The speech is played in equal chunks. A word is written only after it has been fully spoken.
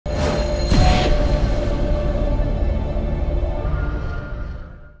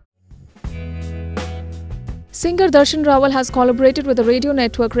Singer Darshan Raval has collaborated with the radio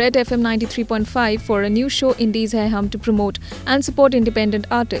network Red FM 93.5 for a new show Indies Hain Hum to promote and support independent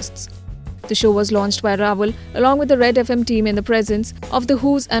artists. The show was launched by Raval along with the Red FM team in the presence of the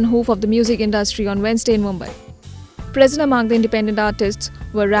who's and who of the music industry on Wednesday in Mumbai. Present among the independent artists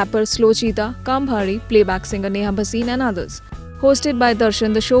were rapper Slow Cheetah, Kambhari, playback singer Neha Bhasin and others. Hosted by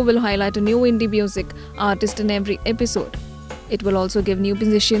Darshan, the show will highlight a new indie music artist in every episode. It will also give new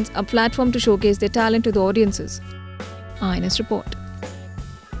musicians a platform to showcase their talent to the audiences. Eyewitness Report.